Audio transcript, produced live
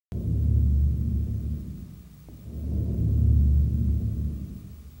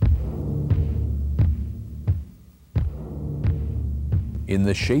In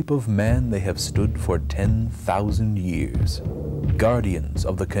the shape of man, they have stood for 10,000 years. Guardians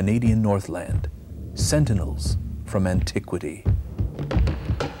of the Canadian Northland, sentinels from antiquity.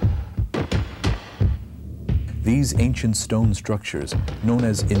 These ancient stone structures, known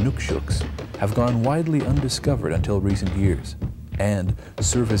as Inukshuks, have gone widely undiscovered until recent years, and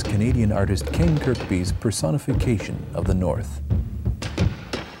serve as Canadian artist Ken Kirkby's personification of the North.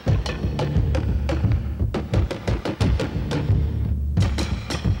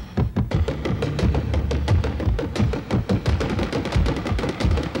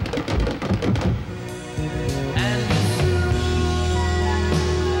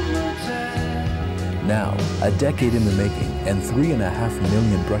 Now, a decade in the making and 3.5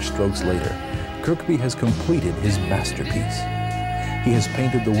 million brushstrokes later, Kirkby has completed his masterpiece. He has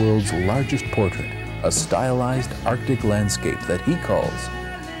painted the world's largest portrait, a stylized Arctic landscape that he calls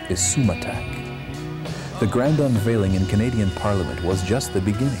ISUMATAQ. The grand unveiling in Canadian Parliament was just the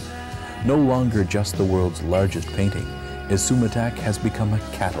beginning. No longer just the world's largest painting, ISUMATAQ has become a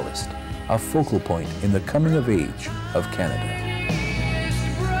catalyst, a focal point in the coming of age of Canada.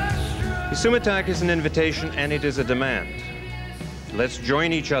 ISUMATAQ is an invitation and it is a demand. Let's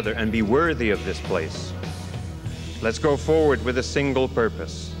join each other and be worthy of this place. Let's go forward with a single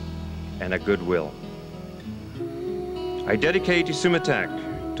purpose and a good will. I dedicate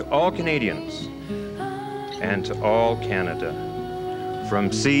ISUMATAQ to all Canadians and to all Canada,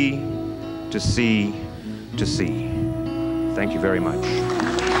 from sea to sea to sea. Thank you very much.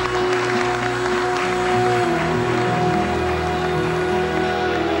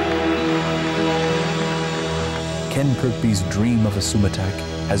 Ken Kirkby's dream of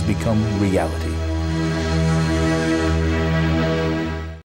ISUMATAQ has become reality.